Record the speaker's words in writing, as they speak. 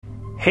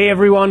Hey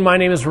everyone, my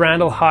name is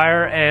Randall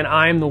Heyer and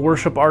I'm the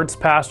worship arts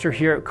pastor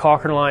here at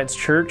Cochrane Alliance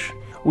Church.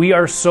 We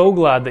are so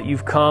glad that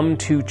you've come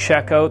to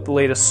check out the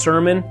latest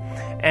sermon,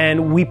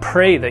 and we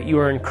pray that you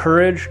are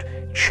encouraged,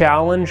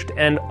 challenged,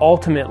 and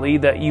ultimately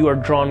that you are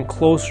drawn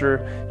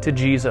closer to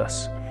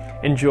Jesus.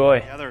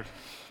 Enjoy.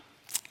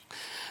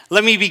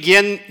 Let me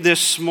begin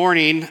this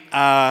morning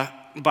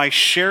by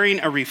sharing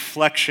a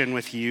reflection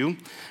with you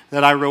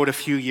that I wrote a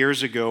few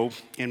years ago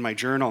in my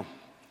journal.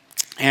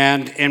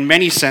 And in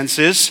many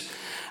senses,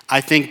 I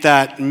think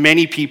that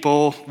many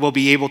people will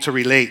be able to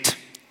relate,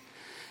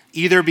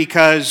 either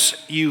because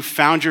you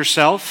found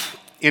yourself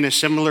in a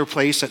similar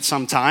place at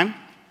some time,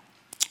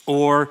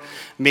 or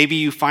maybe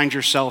you find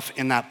yourself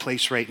in that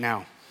place right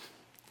now.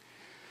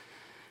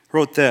 I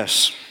wrote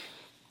this: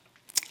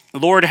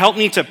 Lord, help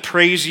me to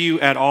praise you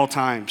at all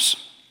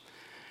times.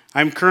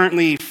 I'm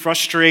currently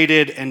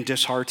frustrated and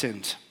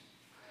disheartened.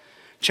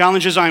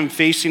 Challenges I'm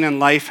facing in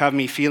life have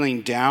me feeling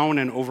down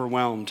and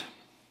overwhelmed.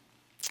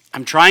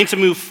 I'm trying to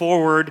move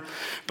forward,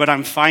 but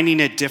I'm finding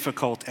it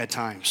difficult at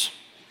times.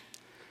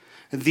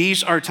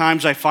 These are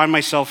times I find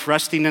myself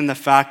resting in the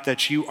fact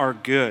that you are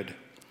good,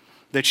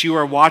 that you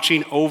are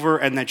watching over,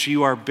 and that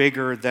you are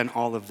bigger than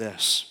all of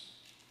this.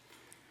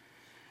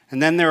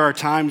 And then there are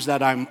times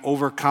that I'm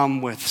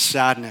overcome with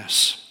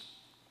sadness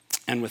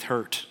and with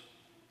hurt.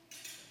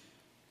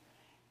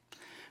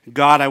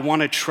 God, I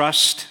want to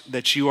trust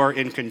that you are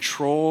in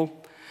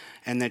control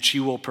and that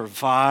you will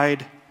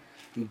provide,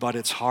 but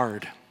it's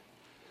hard.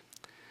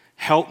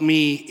 Help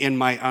me in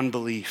my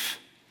unbelief.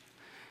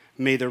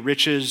 May the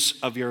riches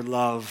of your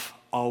love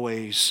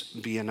always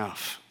be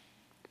enough.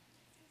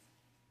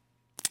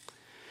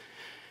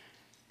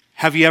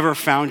 Have you ever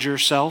found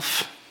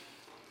yourself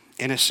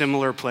in a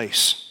similar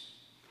place?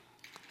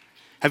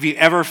 Have you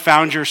ever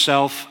found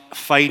yourself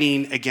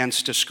fighting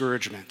against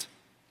discouragement?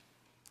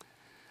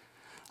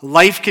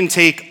 Life can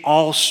take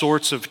all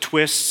sorts of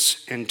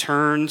twists and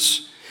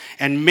turns,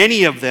 and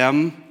many of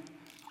them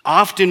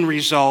often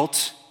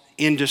result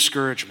in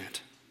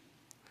discouragement.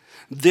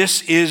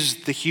 This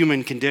is the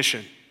human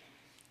condition.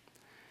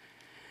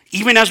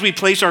 Even as we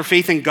place our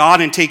faith in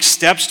God and take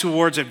steps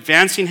towards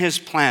advancing his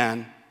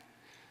plan,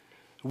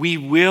 we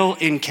will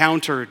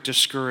encounter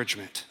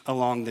discouragement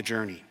along the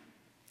journey.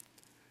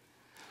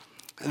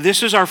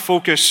 This is our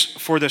focus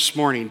for this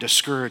morning: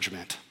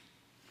 discouragement.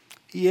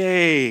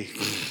 Yay!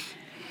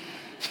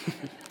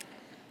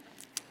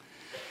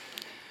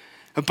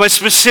 But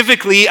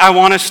specifically, I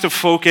want us to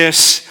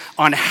focus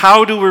on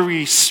how do we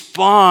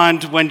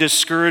respond when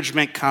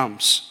discouragement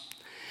comes,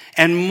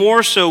 and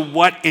more so,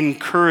 what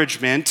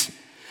encouragement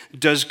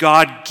does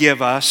God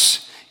give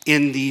us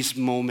in these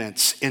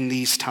moments, in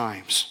these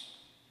times.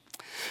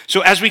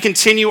 So as we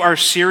continue our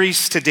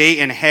series today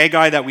in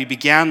Haggai that we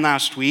began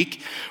last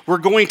week, we're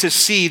going to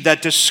see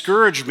that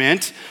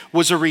discouragement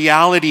was a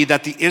reality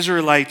that the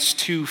Israelites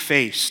too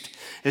faced,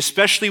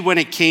 especially when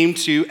it came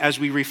to, as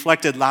we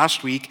reflected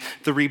last week,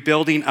 the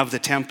rebuilding of the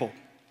temple.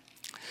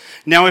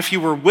 Now, if you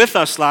were with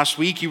us last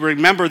week, you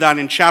remember that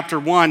in chapter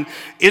 1,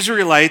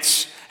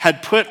 Israelites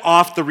had put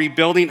off the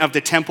rebuilding of the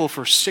temple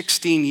for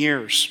 16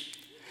 years.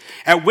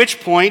 At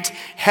which point,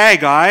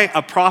 Haggai,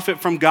 a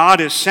prophet from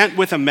God, is sent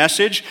with a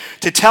message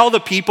to tell the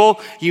people,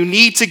 you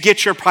need to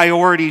get your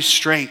priorities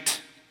straight.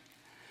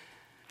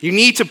 You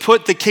need to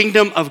put the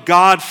kingdom of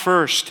God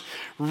first.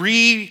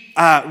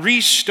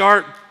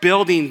 Restart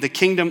building the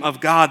kingdom of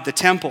God, the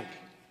temple.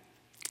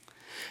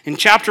 And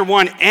chapter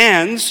 1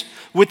 ends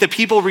with the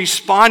people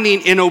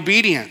responding in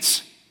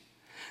obedience.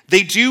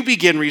 They do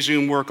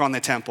resume work on the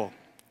temple.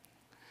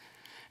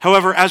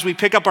 However, as we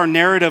pick up our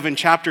narrative in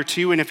chapter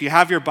 2, and if you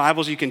have your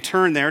Bibles, you can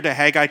turn there to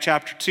Haggai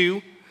chapter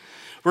 2,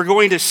 we're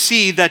going to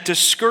see that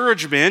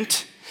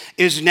discouragement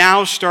is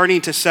now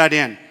starting to set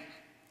in.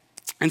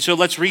 And so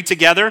let's read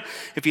together.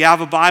 If you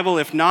have a Bible,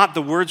 if not,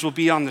 the words will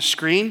be on the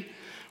screen.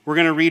 We're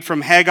going to read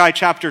from Haggai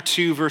chapter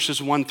 2,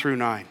 verses 1 through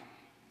 9.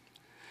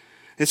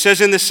 It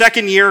says, in the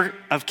second year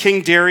of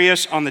King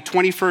Darius, on the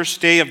 21st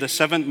day of the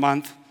 7th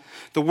month,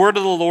 the word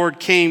of the Lord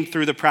came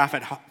through the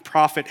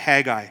prophet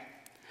Haggai.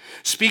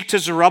 Speak to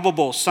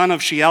Zerubbabel, son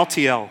of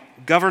Shealtiel,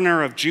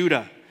 governor of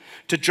Judah,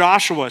 to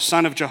Joshua,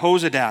 son of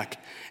Jehozadak,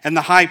 and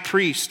the high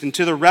priest, and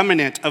to the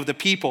remnant of the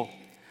people.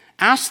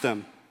 Ask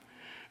them,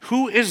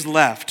 who is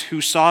left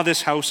who saw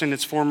this house in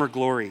its former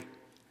glory?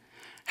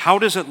 How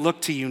does it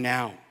look to you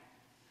now?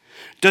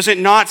 Does it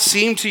not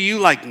seem to you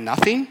like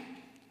nothing?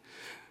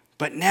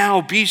 But now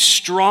be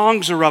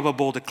strong,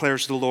 Zerubbabel,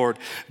 declares the Lord.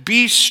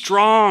 Be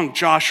strong,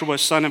 Joshua,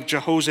 son of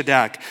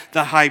Jehozadak,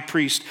 the high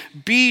priest.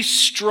 Be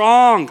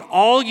strong,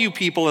 all you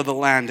people of the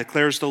land,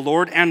 declares the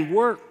Lord, and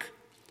work.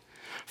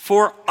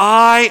 For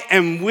I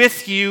am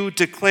with you,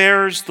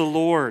 declares the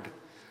Lord.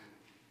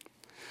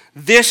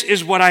 This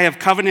is what I have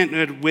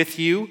covenanted with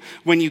you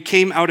when you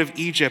came out of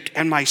Egypt,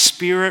 and my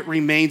spirit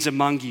remains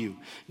among you.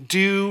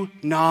 Do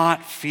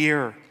not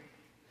fear.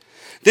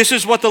 This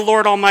is what the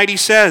Lord Almighty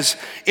says.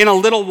 In a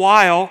little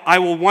while, I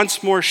will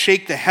once more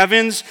shake the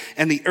heavens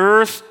and the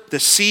earth, the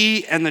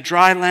sea and the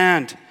dry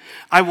land.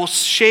 I will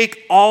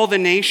shake all the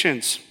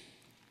nations.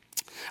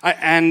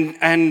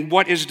 and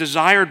what is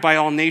desired by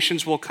all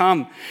nations will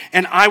come.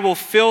 And I will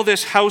fill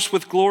this house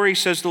with glory,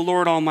 says the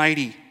Lord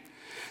Almighty.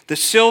 The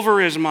silver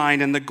is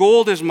mine and the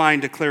gold is mine,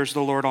 declares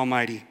the Lord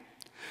Almighty.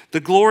 The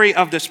glory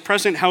of this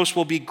present house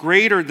will be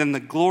greater than the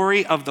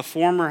glory of the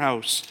former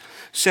house,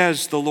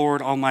 says the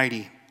Lord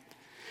Almighty.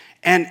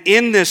 And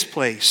in this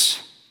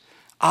place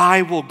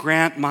I will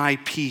grant my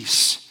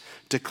peace,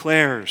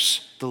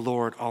 declares the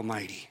Lord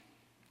Almighty.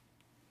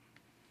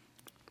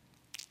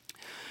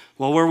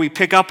 Well, where we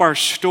pick up our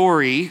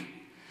story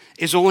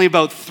is only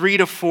about 3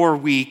 to 4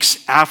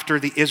 weeks after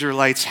the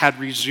Israelites had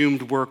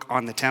resumed work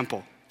on the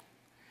temple.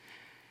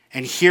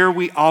 And here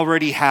we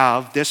already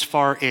have, this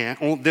far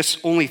in, this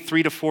only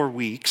 3 to 4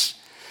 weeks,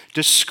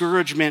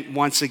 discouragement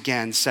once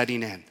again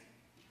setting in.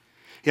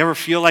 You ever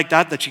feel like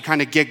that? That you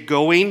kind of get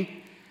going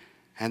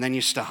and then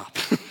you stop.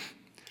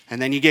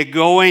 And then you get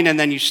going and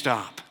then you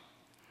stop.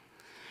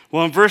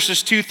 Well, in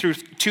verses 2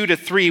 to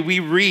 3, we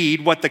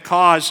read what the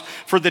cause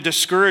for the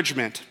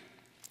discouragement.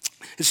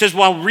 It says,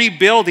 while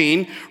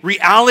rebuilding,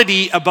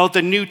 reality about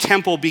the new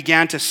temple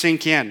began to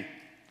sink in.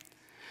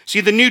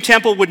 See, the new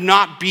temple would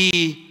not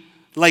be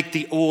like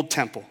the old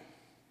temple.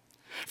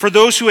 For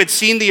those who had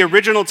seen the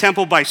original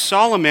temple by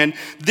Solomon,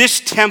 this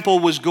temple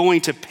was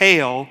going to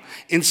pale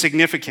in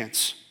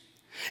significance.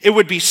 It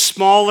would be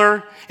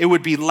smaller, it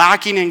would be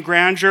lacking in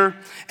grandeur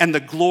and the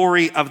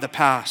glory of the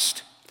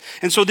past.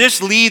 And so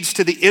this leads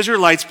to the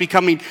Israelites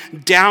becoming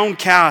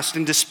downcast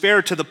and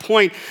despair to the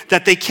point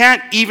that they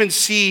can't even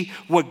see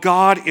what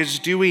God is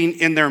doing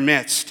in their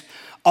midst.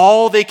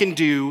 All they can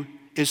do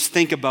is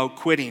think about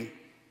quitting.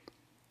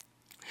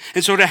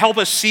 And so to help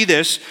us see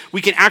this,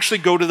 we can actually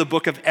go to the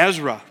book of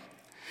Ezra.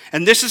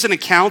 And this is an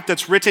account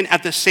that's written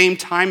at the same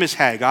time as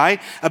Haggai,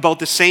 about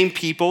the same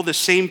people, the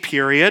same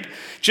period,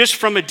 just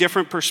from a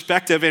different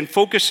perspective and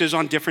focuses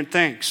on different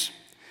things.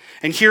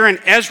 And here in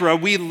Ezra,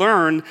 we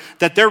learn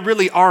that there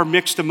really are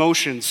mixed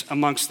emotions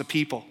amongst the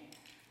people.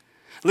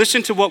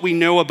 Listen to what we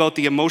know about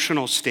the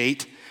emotional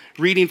state,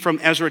 reading from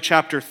Ezra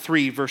chapter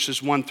 3,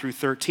 verses 1 through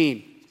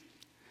 13.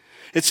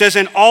 It says,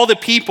 and all the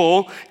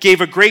people gave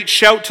a great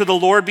shout to the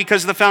Lord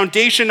because the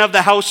foundation of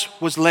the house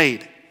was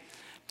laid.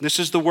 This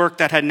is the work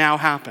that had now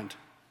happened.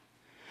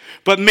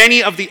 But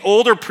many of the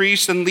older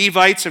priests and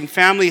Levites and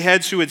family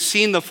heads who had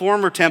seen the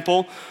former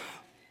temple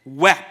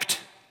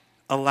wept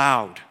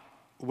aloud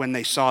when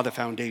they saw the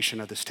foundation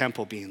of this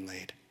temple being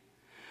laid,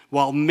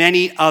 while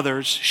many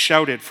others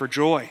shouted for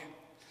joy.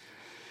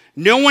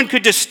 No one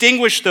could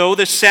distinguish, though,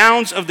 the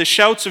sounds of the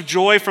shouts of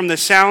joy from the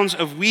sounds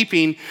of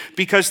weeping,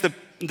 because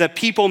the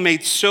people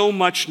made so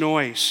much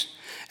noise,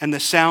 and the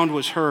sound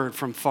was heard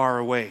from far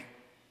away.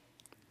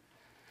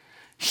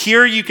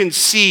 Here you can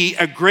see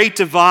a great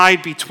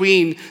divide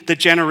between the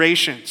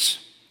generations.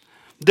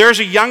 There's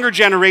a younger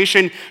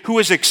generation who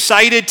is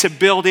excited to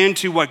build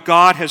into what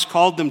God has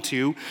called them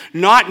to,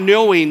 not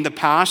knowing the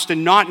past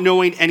and not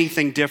knowing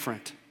anything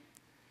different.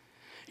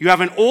 You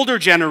have an older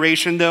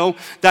generation, though,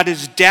 that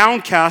is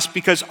downcast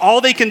because all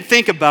they can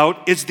think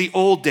about is the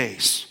old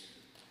days,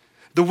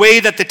 the way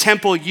that the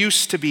temple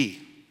used to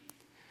be.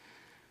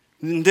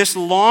 And this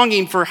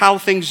longing for how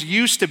things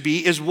used to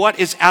be is what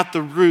is at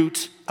the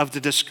root of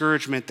the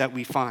discouragement that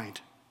we find.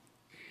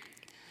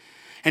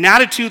 An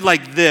attitude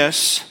like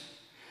this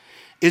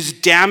is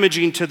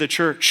damaging to the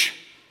church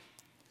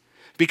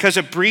because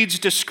it breeds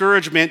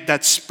discouragement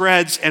that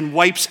spreads and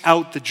wipes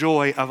out the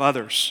joy of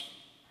others.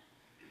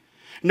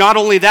 Not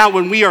only that,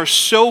 when we are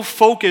so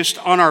focused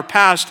on our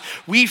past,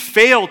 we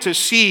fail to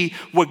see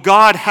what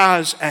God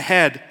has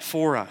ahead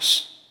for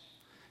us.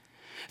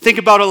 Think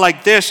about it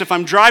like this. If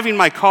I'm driving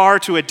my car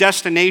to a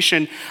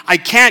destination, I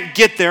can't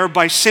get there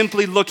by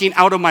simply looking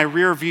out of my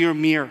rear view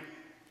mirror.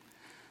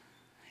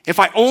 If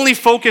I only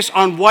focus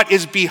on what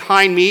is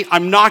behind me,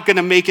 I'm not going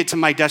to make it to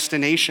my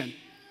destination.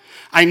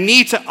 I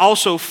need to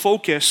also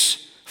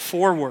focus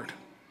forward.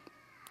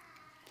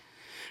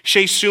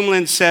 Shea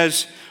Sumlin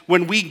says,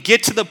 when we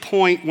get to the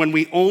point when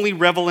we only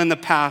revel in the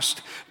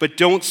past but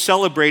don't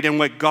celebrate in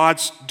what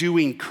God's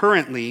doing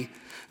currently,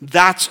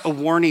 that's a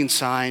warning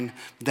sign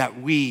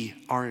that we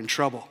are in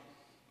trouble.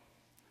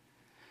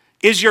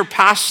 Is your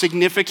past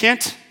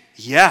significant?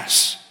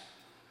 Yes.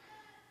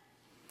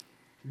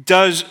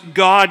 Does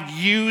God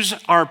use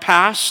our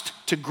past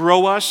to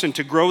grow us and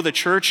to grow the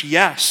church?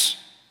 Yes.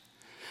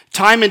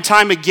 Time and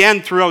time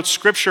again throughout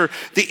Scripture,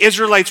 the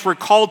Israelites were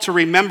called to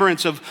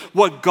remembrance of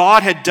what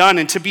God had done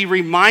and to be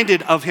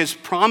reminded of his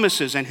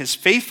promises and his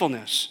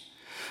faithfulness.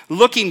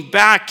 Looking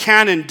back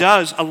can and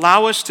does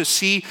allow us to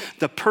see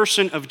the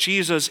person of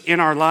Jesus in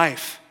our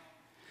life.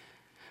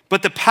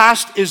 But the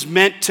past is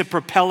meant to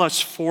propel us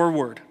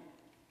forward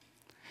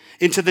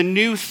into the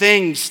new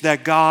things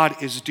that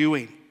God is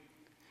doing.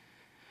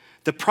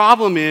 The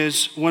problem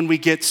is when we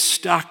get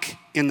stuck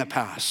in the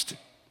past.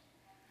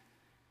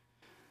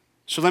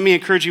 So let me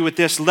encourage you with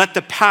this. Let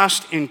the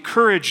past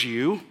encourage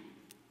you,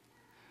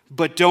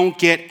 but don't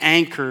get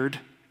anchored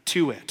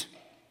to it.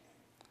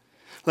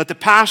 Let the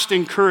past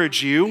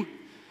encourage you,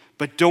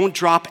 but don't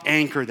drop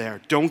anchor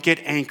there. Don't get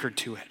anchored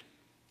to it.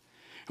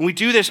 And we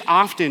do this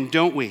often,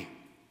 don't we?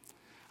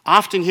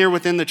 often here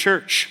within the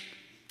church.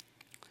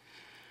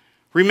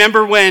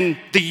 Remember when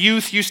the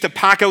youth used to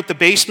pack out the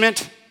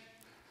basement?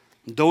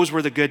 Those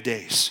were the good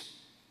days.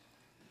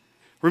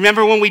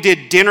 Remember when we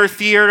did dinner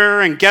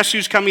theater and guess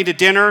who's coming to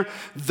dinner?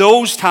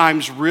 Those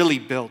times really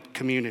built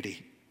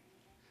community.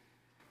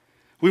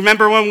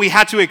 Remember when we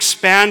had to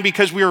expand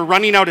because we were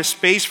running out of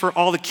space for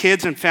all the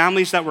kids and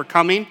families that were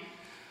coming?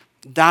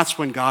 That's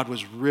when God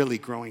was really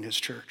growing his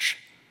church.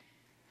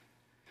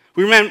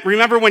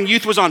 Remember when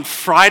youth was on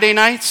Friday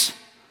nights?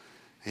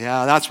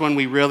 Yeah, that's when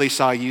we really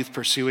saw youth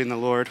pursuing the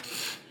Lord.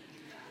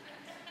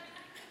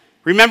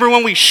 Remember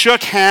when we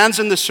shook hands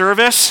in the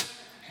service?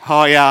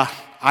 Oh yeah,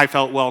 I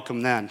felt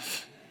welcome then.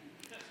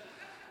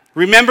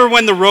 Remember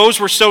when the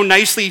rows were so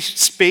nicely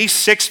spaced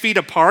 6 feet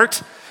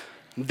apart?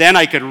 Then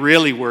I could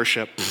really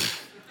worship.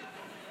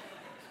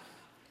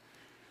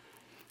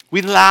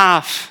 We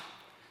laugh.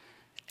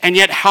 And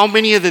yet how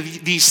many of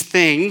these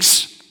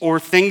things, or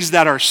things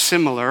that are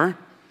similar,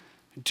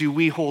 do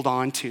we hold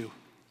on to?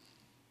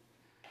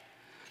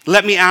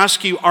 Let me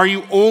ask you, are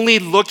you only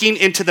looking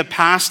into the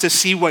past to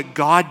see what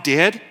God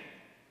did?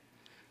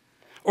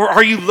 Or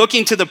are you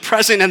looking to the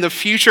present and the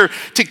future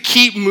to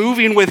keep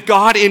moving with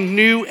God in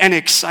new and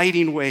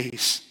exciting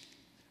ways?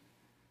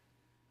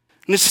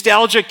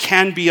 Nostalgia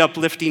can be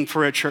uplifting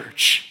for a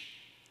church.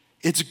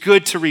 It's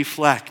good to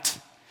reflect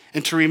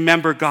and to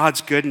remember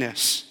God's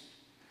goodness.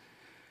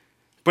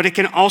 But it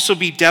can also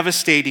be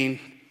devastating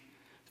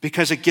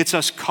because it gets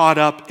us caught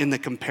up in the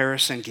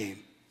comparison game.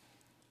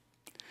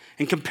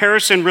 And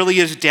comparison really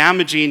is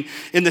damaging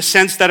in the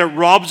sense that it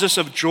robs us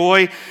of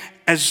joy,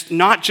 as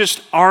not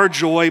just our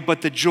joy,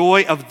 but the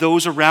joy of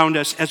those around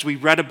us, as we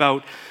read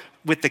about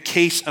with the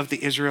case of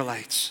the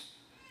Israelites.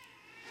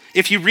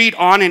 If you read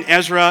on in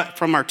Ezra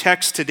from our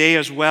text today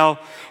as well,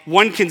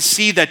 one can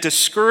see that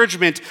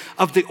discouragement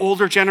of the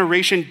older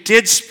generation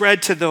did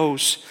spread to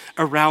those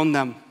around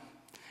them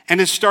and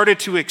has started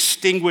to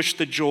extinguish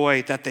the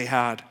joy that they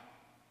had.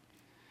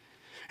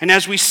 And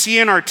as we see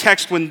in our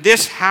text, when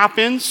this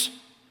happens,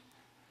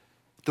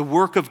 the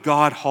work of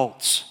God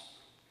halts.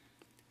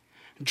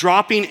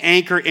 Dropping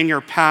anchor in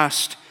your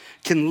past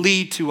can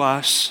lead to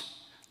us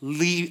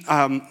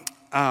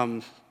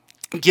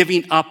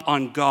giving up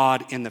on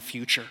God in the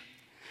future.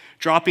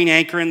 Dropping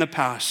anchor in the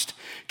past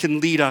can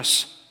lead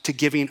us to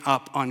giving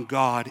up on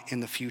God in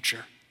the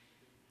future.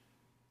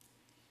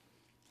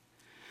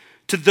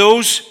 To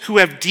those who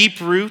have deep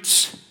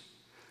roots,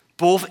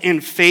 both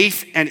in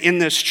faith and in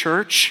this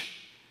church,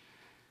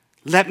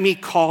 let me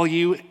call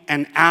you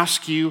and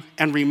ask you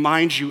and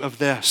remind you of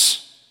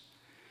this.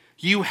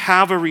 You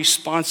have a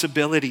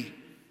responsibility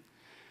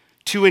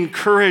to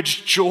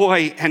encourage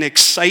joy and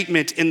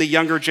excitement in the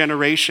younger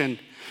generation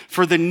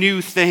for the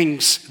new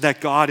things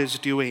that God is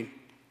doing.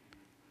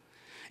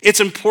 It's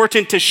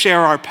important to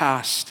share our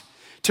past,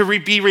 to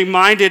be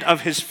reminded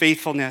of his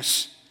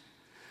faithfulness.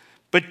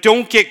 But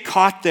don't get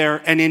caught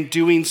there and in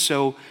doing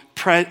so,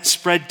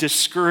 spread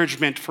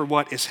discouragement for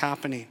what is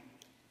happening.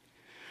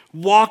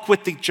 Walk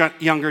with the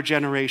younger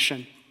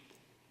generation.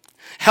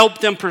 Help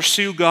them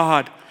pursue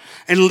God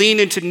and lean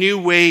into new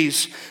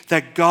ways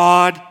that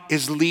God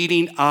is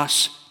leading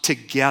us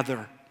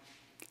together,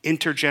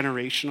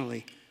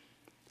 intergenerationally.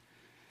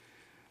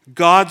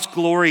 God's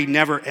glory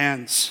never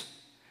ends.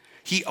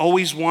 He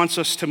always wants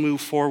us to move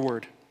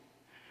forward.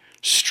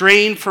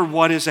 Strain for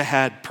what is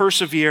ahead.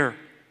 Persevere.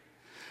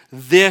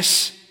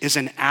 This is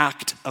an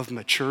act of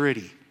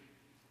maturity.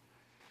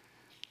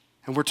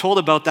 And we're told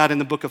about that in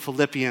the book of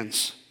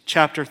Philippians,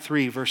 chapter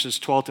 3, verses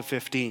 12 to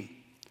 15.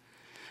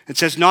 It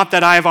says, "Not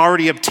that I have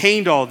already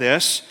obtained all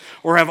this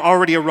or have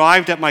already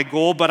arrived at my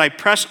goal, but I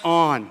press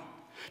on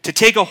to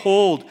take a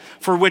hold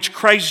for which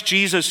Christ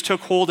Jesus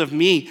took hold of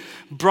me.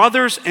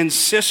 Brothers and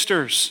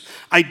sisters,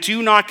 I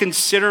do not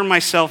consider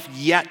myself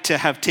yet to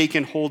have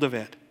taken hold of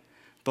it.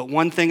 But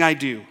one thing I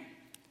do,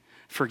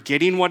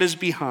 forgetting what is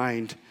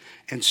behind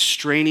and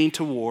straining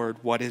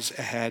toward what is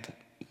ahead.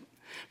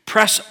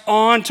 Press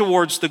on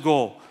towards the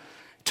goal,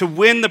 to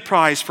win the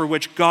prize for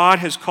which God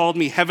has called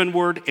me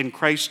heavenward in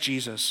Christ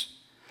Jesus.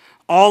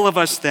 All of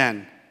us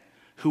then,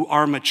 who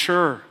are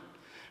mature,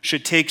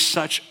 should take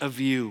such a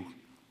view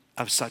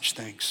of such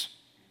things."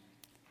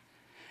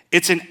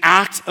 It's an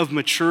act of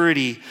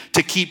maturity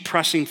to keep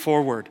pressing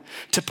forward.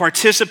 To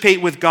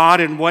participate with God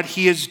in what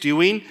he is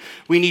doing,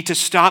 we need to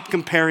stop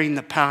comparing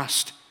the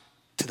past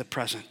to the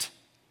present.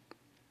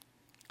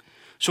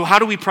 So how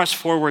do we press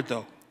forward,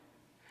 though?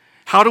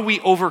 How do we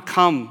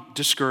overcome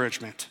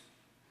discouragement?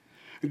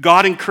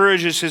 God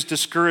encourages his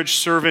discouraged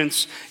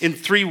servants in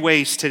 3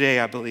 ways today,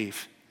 I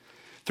believe.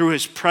 Through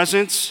his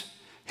presence,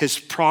 his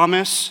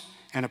promise,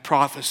 and a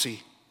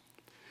prophecy.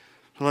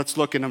 So let's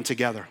look at them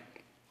together.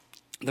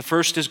 The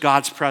first is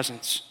God's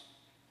presence.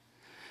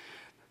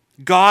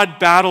 God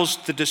battles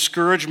the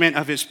discouragement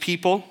of his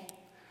people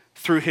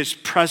through his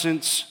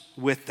presence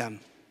with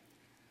them.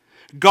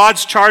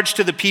 God's charge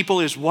to the people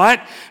is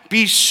what?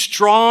 Be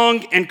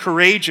strong and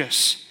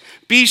courageous.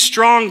 Be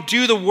strong,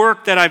 do the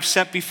work that I've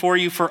set before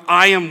you, for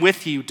I am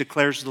with you,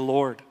 declares the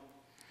Lord.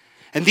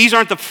 And these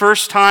aren't the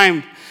first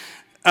time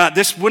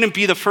this wouldn't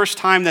be the first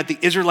time that the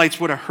Israelites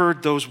would have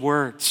heard those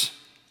words.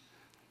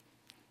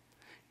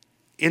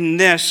 In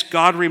this,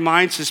 God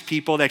reminds his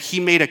people that he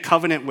made a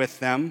covenant with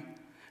them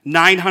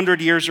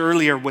 900 years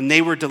earlier when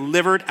they were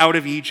delivered out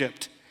of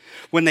Egypt,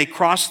 when they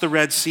crossed the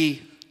Red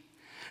Sea.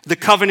 The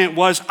covenant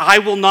was, I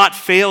will not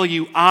fail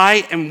you,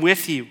 I am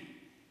with you.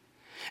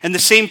 And the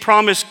same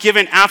promise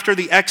given after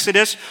the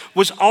Exodus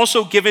was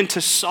also given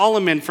to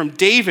Solomon from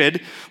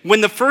David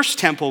when the first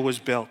temple was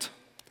built,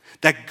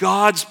 that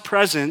God's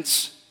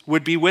presence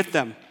would be with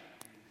them.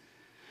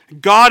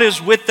 God is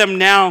with them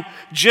now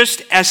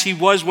just as he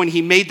was when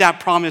he made that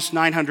promise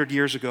 900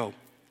 years ago.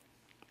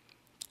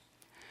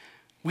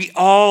 We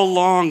all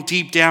long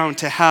deep down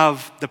to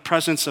have the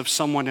presence of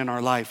someone in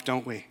our life,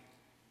 don't we?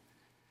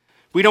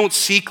 We don't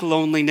seek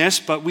loneliness,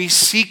 but we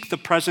seek the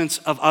presence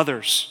of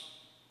others.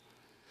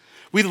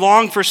 We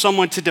long for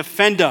someone to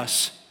defend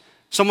us,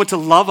 someone to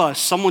love us,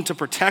 someone to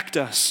protect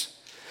us,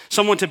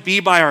 someone to be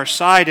by our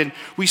side. And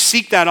we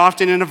seek that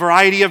often in a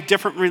variety of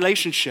different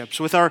relationships,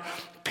 with our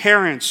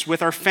parents,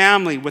 with our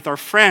family, with our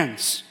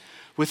friends,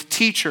 with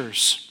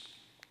teachers,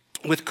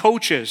 with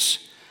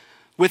coaches,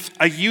 with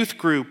a youth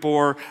group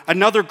or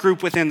another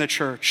group within the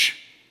church,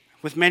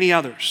 with many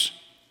others.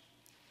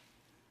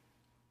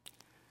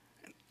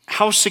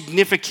 How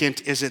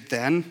significant is it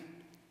then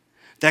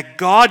that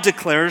God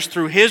declares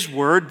through his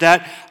word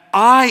that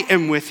I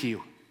am with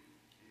you,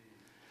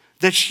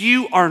 that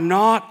you are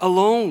not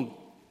alone?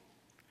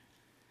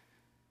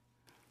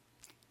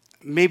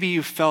 Maybe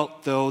you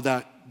felt, though,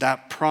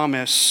 that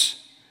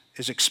promise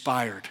is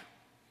expired,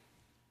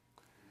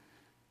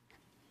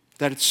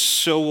 that it's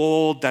so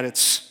old, that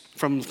it's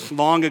from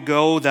long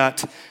ago,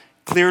 that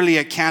clearly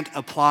it can't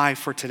apply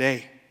for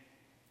today.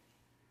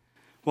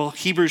 Well,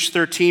 Hebrews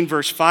 13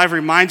 verse 5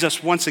 reminds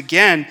us once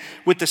again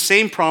with the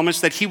same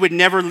promise that he would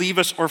never leave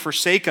us or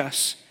forsake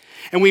us.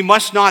 And we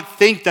must not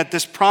think that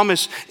this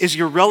promise is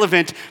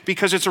irrelevant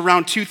because it's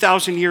around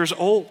 2,000 years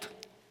old.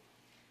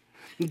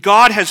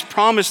 God has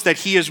promised that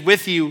he is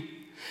with you,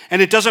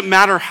 and it doesn't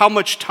matter how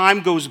much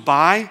time goes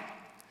by.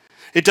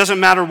 It doesn't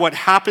matter what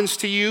happens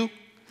to you.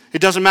 It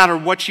doesn't matter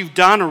what you've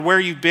done or where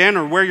you've been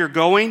or where you're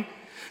going.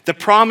 The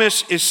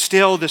promise is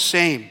still the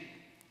same.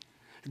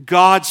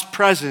 God's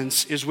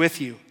presence is with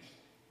you.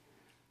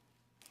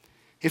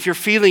 If you're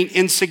feeling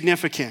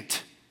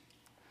insignificant,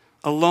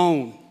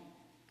 alone,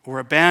 or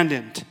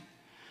abandoned,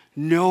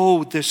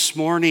 know this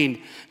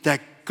morning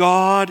that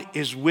God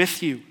is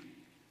with you.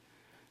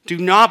 Do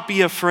not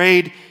be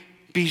afraid.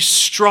 Be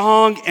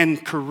strong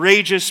and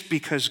courageous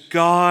because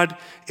God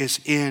is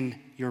in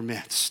your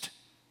midst.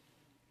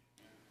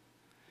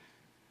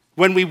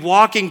 When we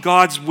walk in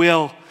God's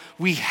will,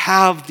 we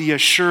have the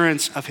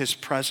assurance of his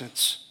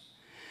presence.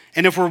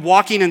 And if we're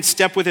walking in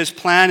step with his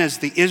plan, as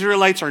the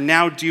Israelites are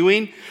now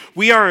doing,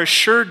 we are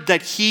assured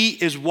that he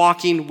is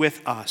walking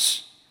with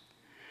us.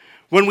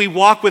 When we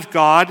walk with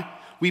God,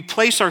 we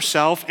place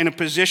ourselves in a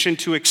position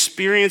to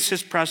experience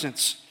his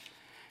presence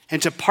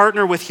and to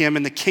partner with him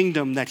in the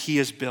kingdom that he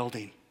is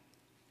building.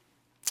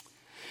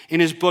 In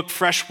his book,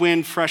 Fresh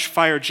Wind, Fresh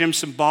Fire, Jim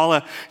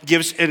Cymbala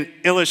gives an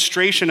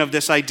illustration of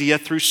this idea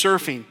through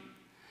surfing.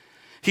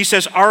 He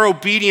says, our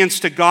obedience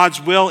to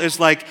God's will is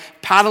like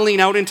paddling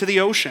out into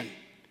the ocean.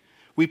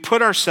 We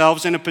put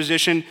ourselves in a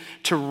position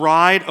to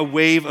ride a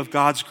wave of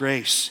God's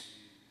grace,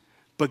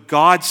 but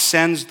God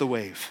sends the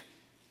wave.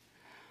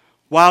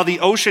 While the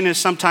ocean is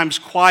sometimes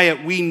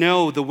quiet, we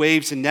know the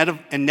waves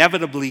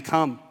inevitably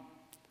come.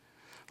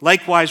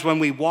 Likewise, when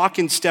we walk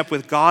in step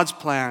with God's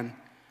plan,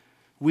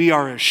 we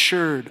are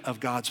assured of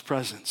God's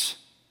presence.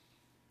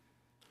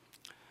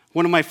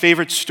 One of my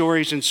favorite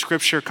stories in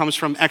Scripture comes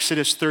from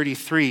Exodus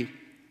 33.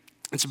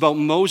 It's about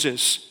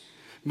Moses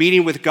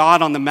meeting with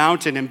God on the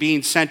mountain and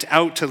being sent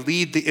out to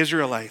lead the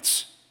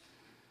Israelites.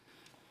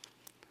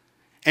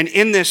 And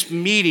in this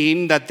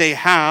meeting that they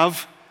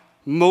have,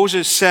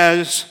 Moses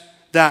says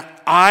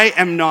that I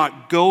am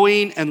not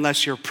going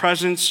unless your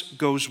presence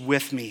goes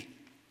with me.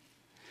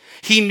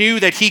 He knew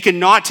that he could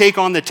not take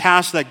on the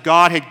task that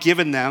God had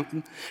given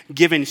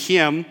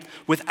him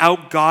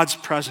without God's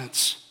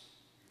presence.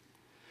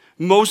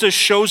 Moses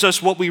shows us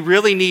what we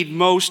really need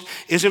most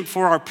isn't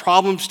for our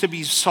problems to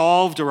be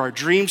solved or our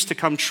dreams to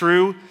come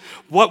true.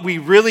 What we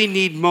really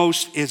need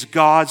most is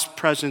God's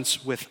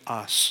presence with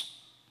us.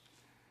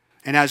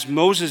 And as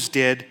Moses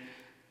did,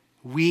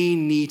 we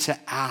need to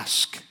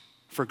ask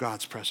for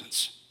God's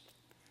presence.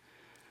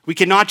 We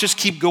cannot just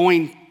keep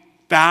going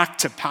back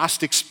to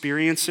past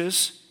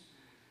experiences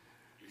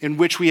in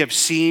which we have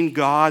seen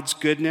God's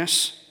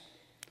goodness,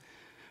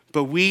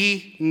 but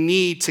we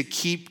need to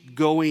keep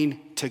going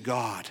to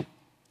God.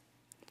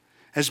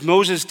 As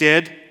Moses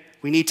did,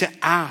 we need to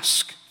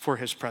ask for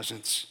his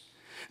presence.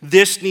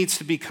 This needs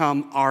to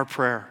become our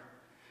prayer,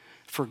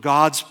 for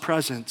God's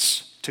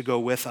presence to go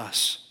with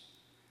us.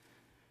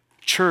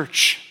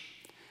 Church,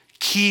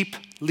 keep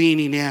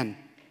leaning in.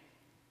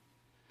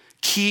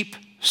 Keep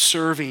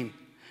serving.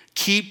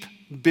 Keep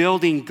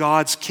building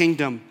God's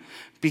kingdom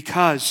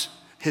because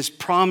his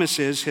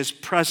promises, his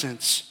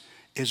presence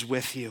is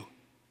with you.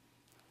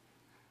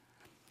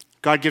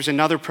 God gives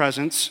another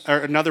promise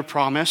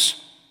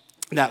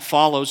that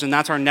follows, and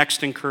that's our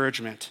next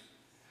encouragement.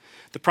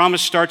 The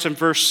promise starts in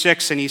verse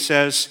 6, and he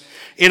says,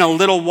 in a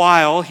little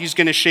while, he's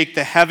going to shake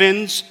the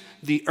heavens,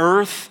 the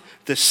earth,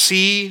 the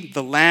sea,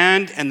 the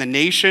land, and the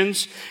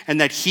nations, and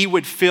that he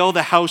would fill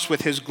the house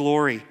with his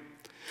glory.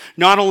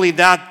 Not only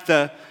that,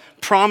 the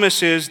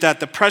promise is that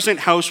the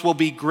present house will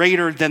be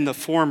greater than the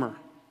former.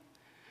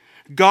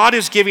 God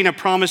is giving a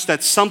promise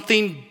that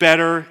something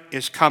better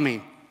is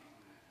coming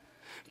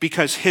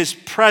because his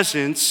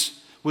presence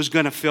was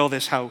going to fill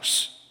this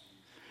house.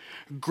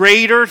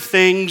 Greater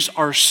things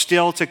are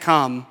still to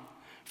come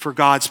for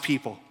God's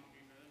people.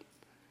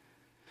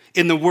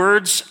 In the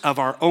words of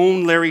our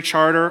own Larry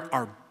Charter,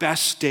 our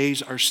best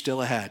days are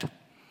still ahead.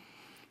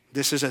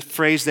 This is a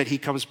phrase that he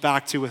comes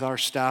back to with our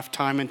staff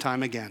time and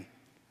time again.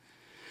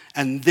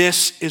 And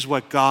this is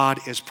what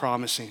God is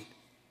promising.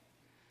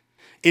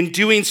 In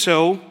doing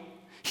so,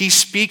 he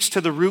speaks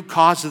to the root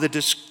cause of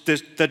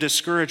the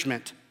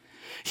discouragement.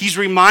 He's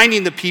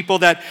reminding the people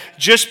that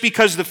just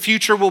because the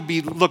future will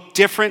look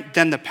different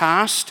than the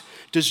past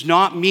does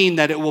not mean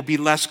that it will be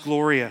less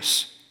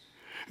glorious.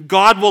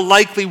 God will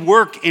likely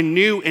work in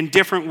new and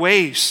different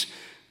ways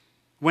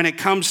when it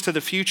comes to the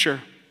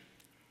future.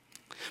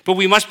 But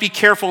we must be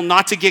careful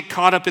not to get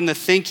caught up in the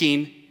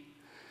thinking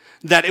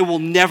that it will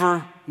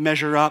never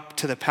measure up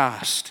to the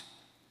past.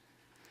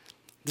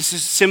 This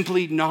is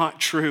simply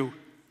not true.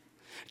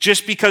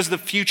 Just because the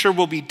future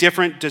will be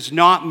different does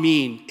not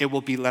mean it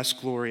will be less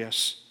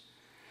glorious.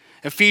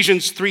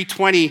 Ephesians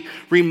 3:20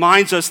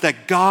 reminds us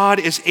that God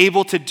is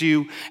able to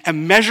do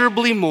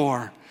immeasurably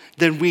more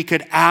than we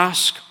could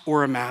ask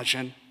or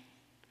imagine.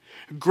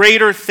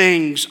 Greater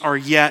things are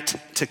yet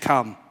to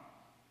come.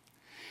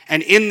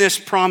 And in this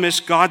promise,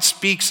 God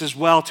speaks as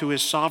well to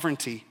his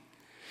sovereignty.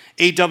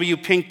 A.W.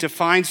 Pink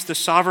defines the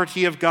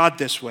sovereignty of God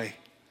this way.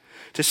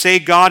 To say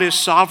God is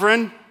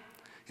sovereign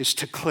is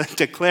to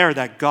declare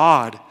that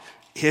God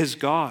is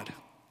God.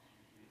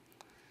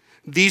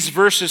 These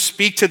verses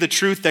speak to the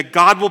truth that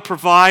God will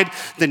provide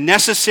the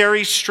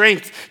necessary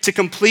strength to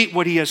complete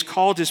what he has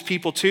called his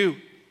people to.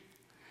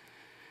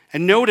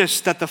 And notice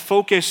that the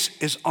focus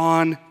is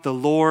on the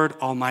Lord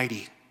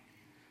Almighty.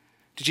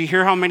 Did you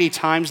hear how many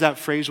times that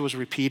phrase was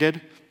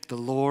repeated? The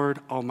Lord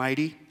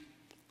Almighty.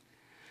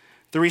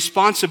 The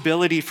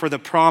responsibility for the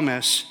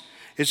promise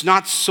is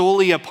not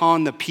solely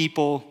upon the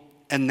people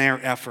and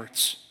their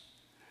efforts.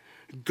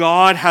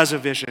 God has a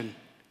vision.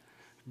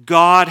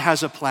 God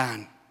has a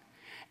plan.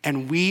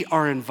 And we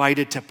are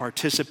invited to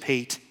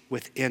participate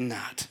within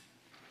that.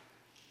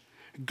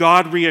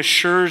 God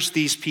reassures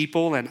these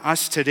people and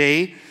us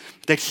today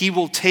that he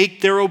will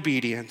take their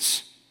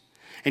obedience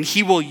and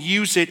he will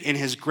use it in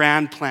his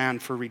grand plan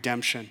for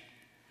redemption.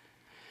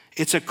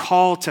 It's a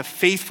call to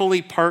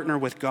faithfully partner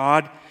with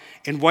God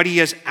in what he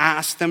has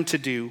asked them to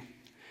do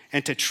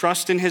and to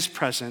trust in his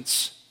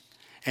presence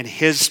and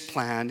his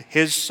plan,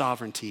 his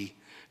sovereignty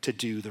to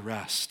do the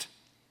rest.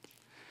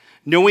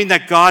 Knowing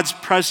that God's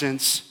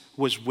presence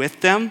was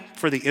with them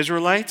for the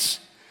Israelites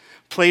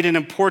played an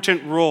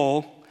important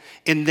role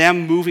in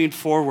them moving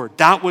forward.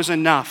 That was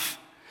enough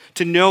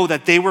to know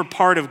that they were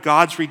part of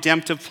God's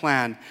redemptive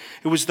plan.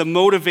 It was the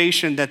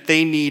motivation that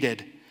they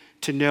needed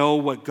to know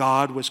what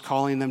God was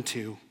calling them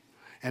to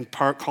and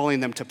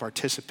calling them to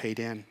participate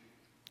in.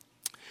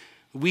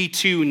 We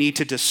too need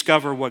to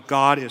discover what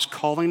God is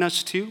calling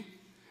us to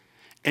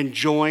and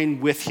join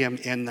with him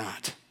in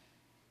that.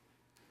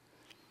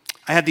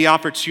 I had the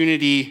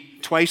opportunity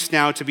twice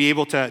now to be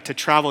able to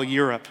travel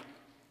Europe.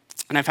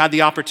 And I've had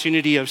the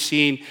opportunity of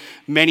seeing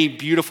many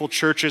beautiful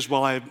churches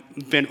while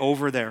I've been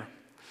over there.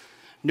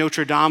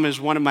 Notre Dame is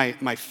one of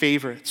my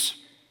favorites.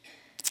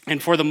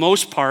 And for the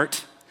most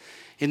part,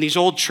 in these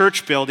old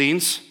church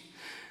buildings,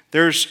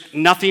 there's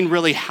nothing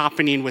really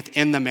happening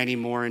within them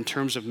anymore in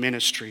terms of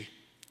ministry.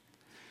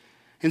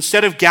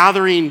 Instead of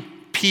gathering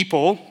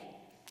people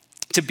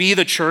to be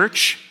the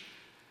church,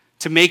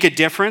 to make a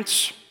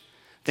difference,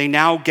 they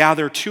now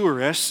gather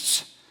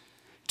tourists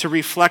to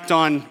reflect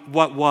on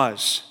what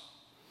was,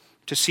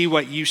 to see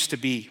what used to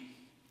be.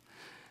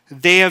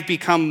 They have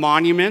become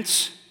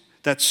monuments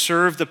that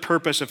serve the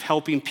purpose of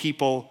helping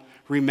people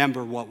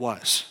remember what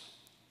was.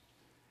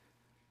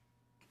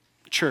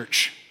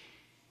 Church,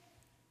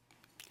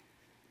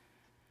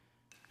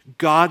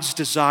 God's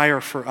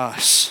desire for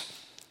us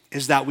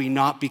is that we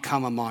not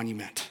become a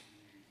monument.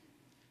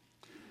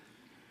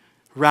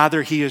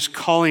 Rather, he is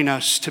calling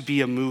us to be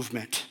a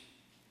movement,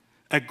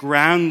 a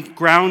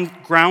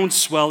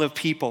groundswell of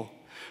people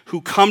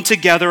who come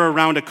together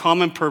around a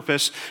common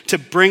purpose to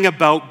bring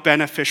about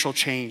beneficial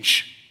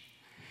change.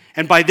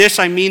 And by this,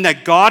 I mean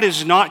that God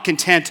is not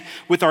content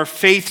with our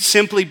faith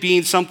simply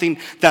being something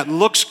that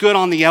looks good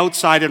on the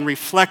outside and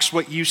reflects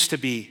what used to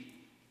be.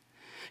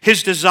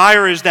 His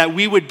desire is that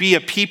we would be a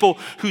people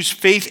whose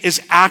faith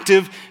is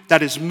active,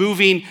 that is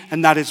moving,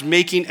 and that is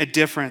making a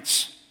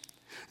difference.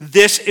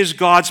 This is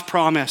God's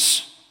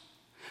promise,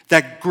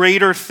 that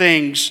greater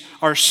things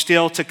are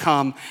still to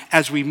come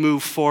as we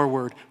move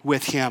forward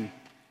with him.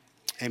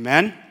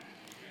 Amen?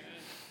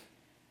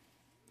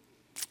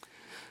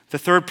 The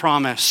third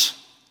promise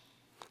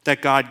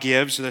that God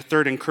gives, the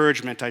third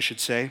encouragement, I should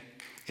say,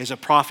 is a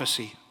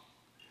prophecy.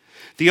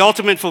 The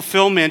ultimate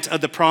fulfillment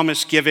of the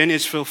promise given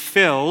is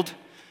fulfilled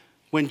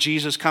when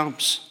Jesus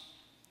comes.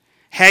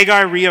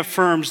 Haggai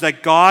reaffirms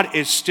that God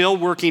is still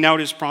working out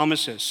his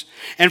promises.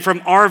 And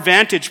from our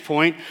vantage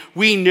point,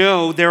 we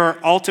know they are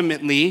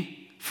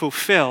ultimately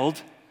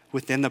fulfilled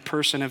within the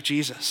person of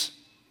Jesus.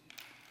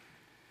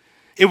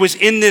 It was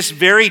in this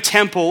very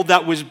temple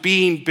that was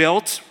being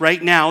built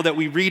right now that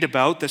we read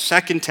about, the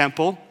second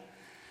temple.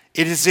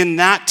 It is in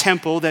that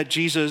temple that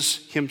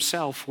Jesus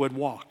himself would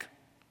walk.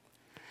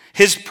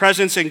 His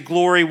presence and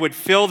glory would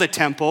fill the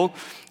temple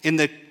in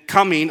the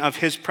coming of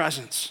his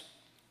presence.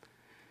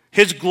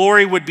 His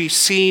glory would be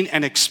seen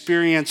and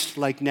experienced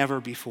like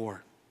never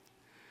before.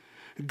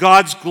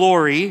 God's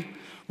glory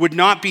would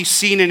not be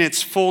seen in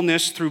its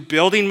fullness through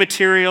building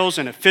materials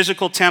and a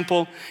physical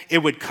temple. It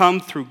would come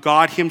through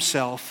God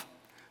himself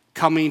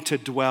coming to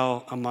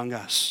dwell among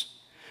us.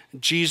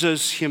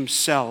 Jesus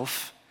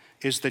himself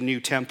is the new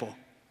temple.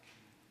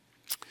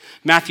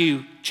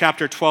 Matthew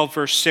chapter 12,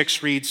 verse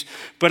 6 reads,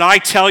 "But I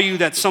tell you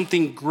that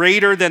something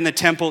greater than the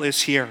temple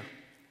is here.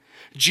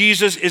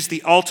 Jesus is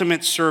the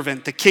ultimate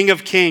servant, the King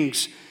of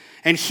Kings,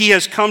 and he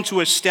has come to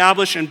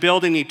establish and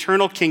build an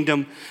eternal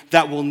kingdom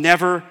that will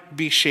never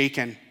be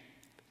shaken."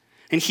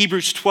 In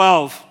Hebrews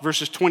 12,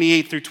 verses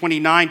 28 through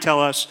 29 tell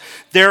us,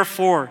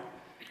 "Therefore,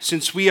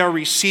 since we are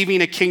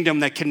receiving a kingdom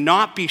that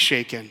cannot be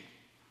shaken,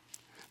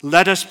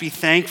 let us be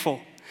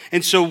thankful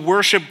and so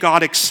worship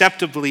God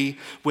acceptably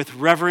with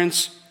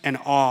reverence and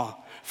awe,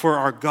 for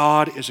our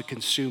God is a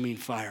consuming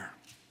fire."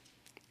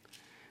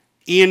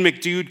 Ian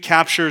McDood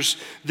captures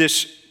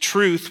this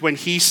truth when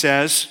he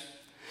says,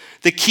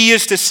 "The key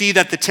is to see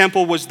that the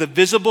temple was the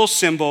visible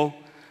symbol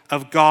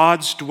of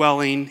God's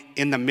dwelling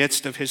in the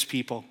midst of his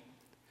people.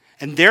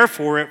 And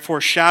therefore it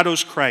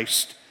foreshadows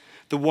Christ,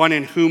 the one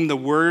in whom the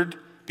Word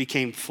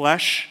became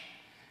flesh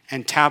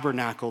and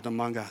tabernacled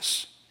among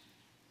us."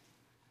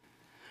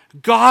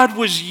 God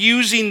was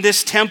using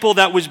this temple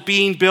that was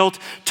being built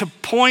to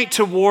point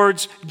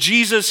towards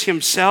Jesus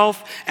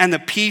himself and the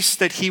peace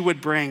that he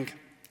would bring.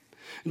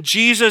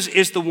 Jesus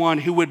is the one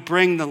who would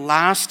bring the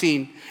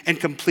lasting and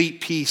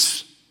complete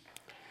peace.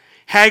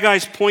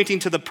 Haggai's pointing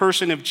to the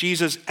person of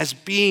Jesus as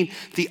being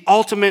the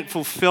ultimate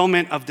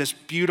fulfillment of this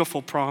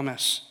beautiful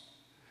promise.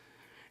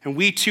 And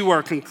we too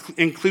are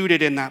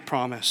included in that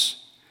promise.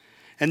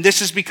 And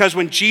this is because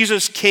when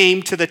Jesus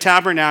came to the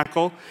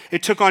tabernacle,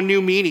 it took on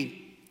new meaning.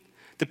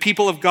 The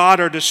people of God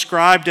are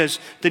described as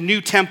the new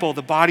temple,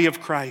 the body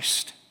of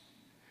Christ.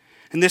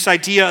 And this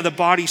idea of the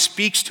body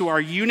speaks to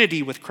our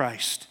unity with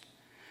Christ.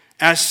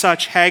 As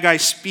such, Haggai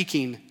is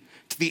speaking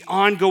to the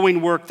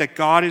ongoing work that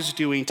God is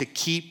doing to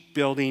keep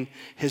building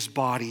his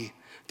body,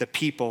 the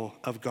people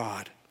of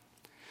God.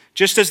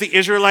 Just as the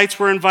Israelites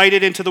were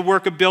invited into the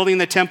work of building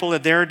the temple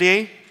of their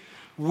day,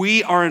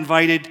 we are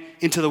invited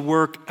into the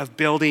work of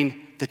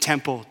building the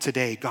temple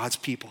today, God's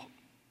people.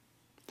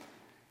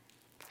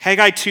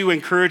 Haggai 2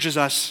 encourages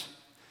us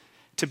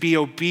to be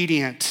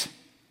obedient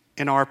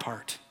in our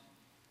part,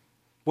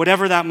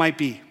 whatever that might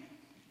be.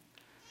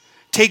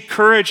 Take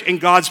courage in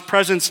God's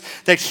presence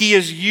that he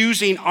is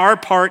using our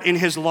part in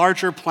his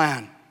larger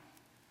plan.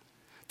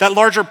 That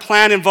larger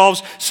plan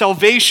involves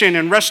salvation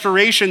and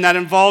restoration that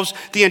involves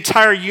the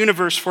entire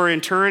universe for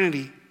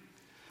eternity.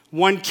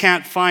 One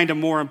can't find a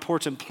more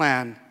important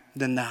plan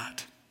than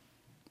that.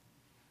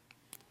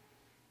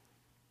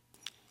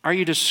 Are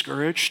you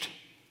discouraged?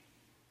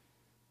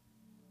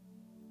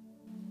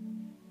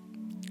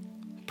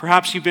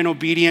 Perhaps you've been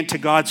obedient to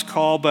God's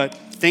call, but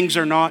things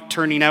are not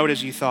turning out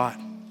as you thought.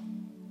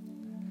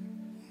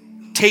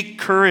 Take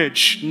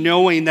courage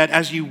knowing that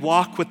as you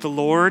walk with the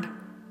Lord,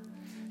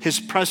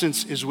 his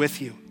presence is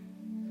with you.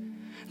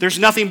 There's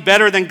nothing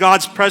better than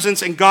God's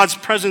presence, and God's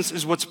presence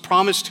is what's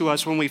promised to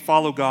us when we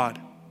follow God.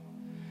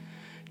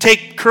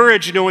 Take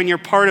courage knowing you're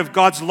part of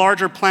God's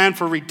larger plan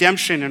for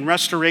redemption and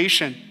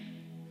restoration.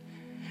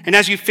 And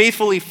as you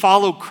faithfully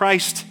follow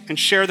Christ and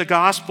share the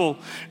gospel,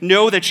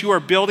 know that you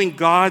are building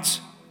God's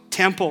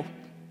temple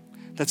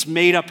that's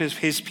made up of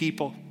his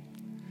people.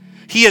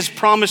 He has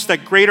promised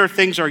that greater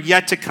things are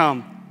yet to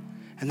come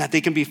and that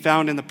they can be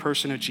found in the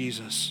person of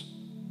Jesus.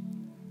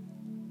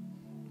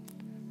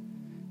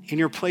 In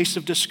your place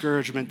of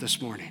discouragement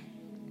this morning,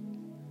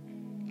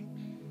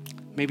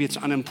 maybe it's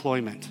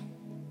unemployment,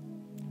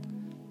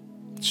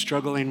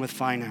 struggling with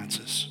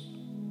finances,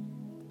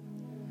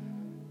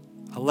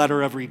 a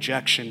letter of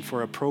rejection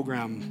for a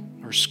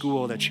program or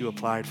school that you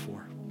applied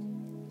for,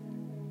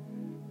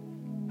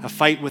 a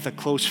fight with a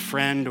close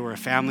friend or a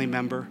family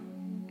member,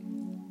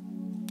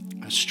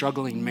 a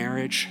struggling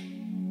marriage,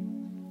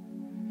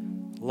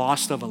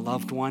 loss of a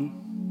loved one,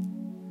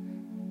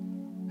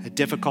 a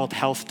difficult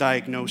health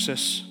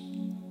diagnosis,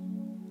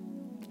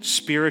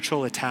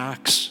 spiritual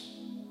attacks,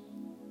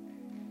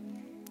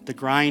 the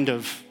grind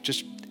of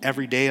just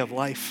every day of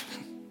life.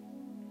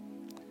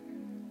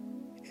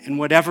 And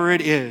whatever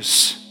it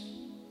is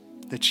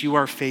that you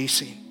are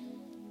facing,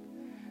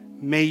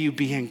 may you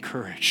be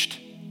encouraged.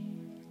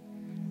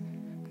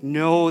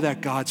 know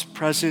that God's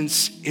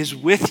presence is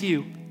with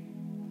you,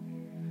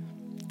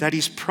 that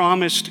he's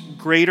promised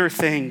greater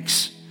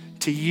things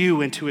to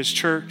you and to his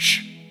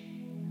church,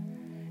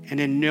 and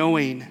in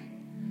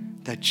knowing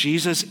that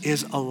Jesus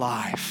is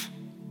alive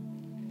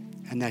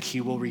and that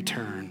he will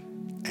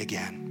return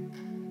again.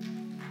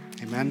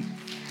 Amen.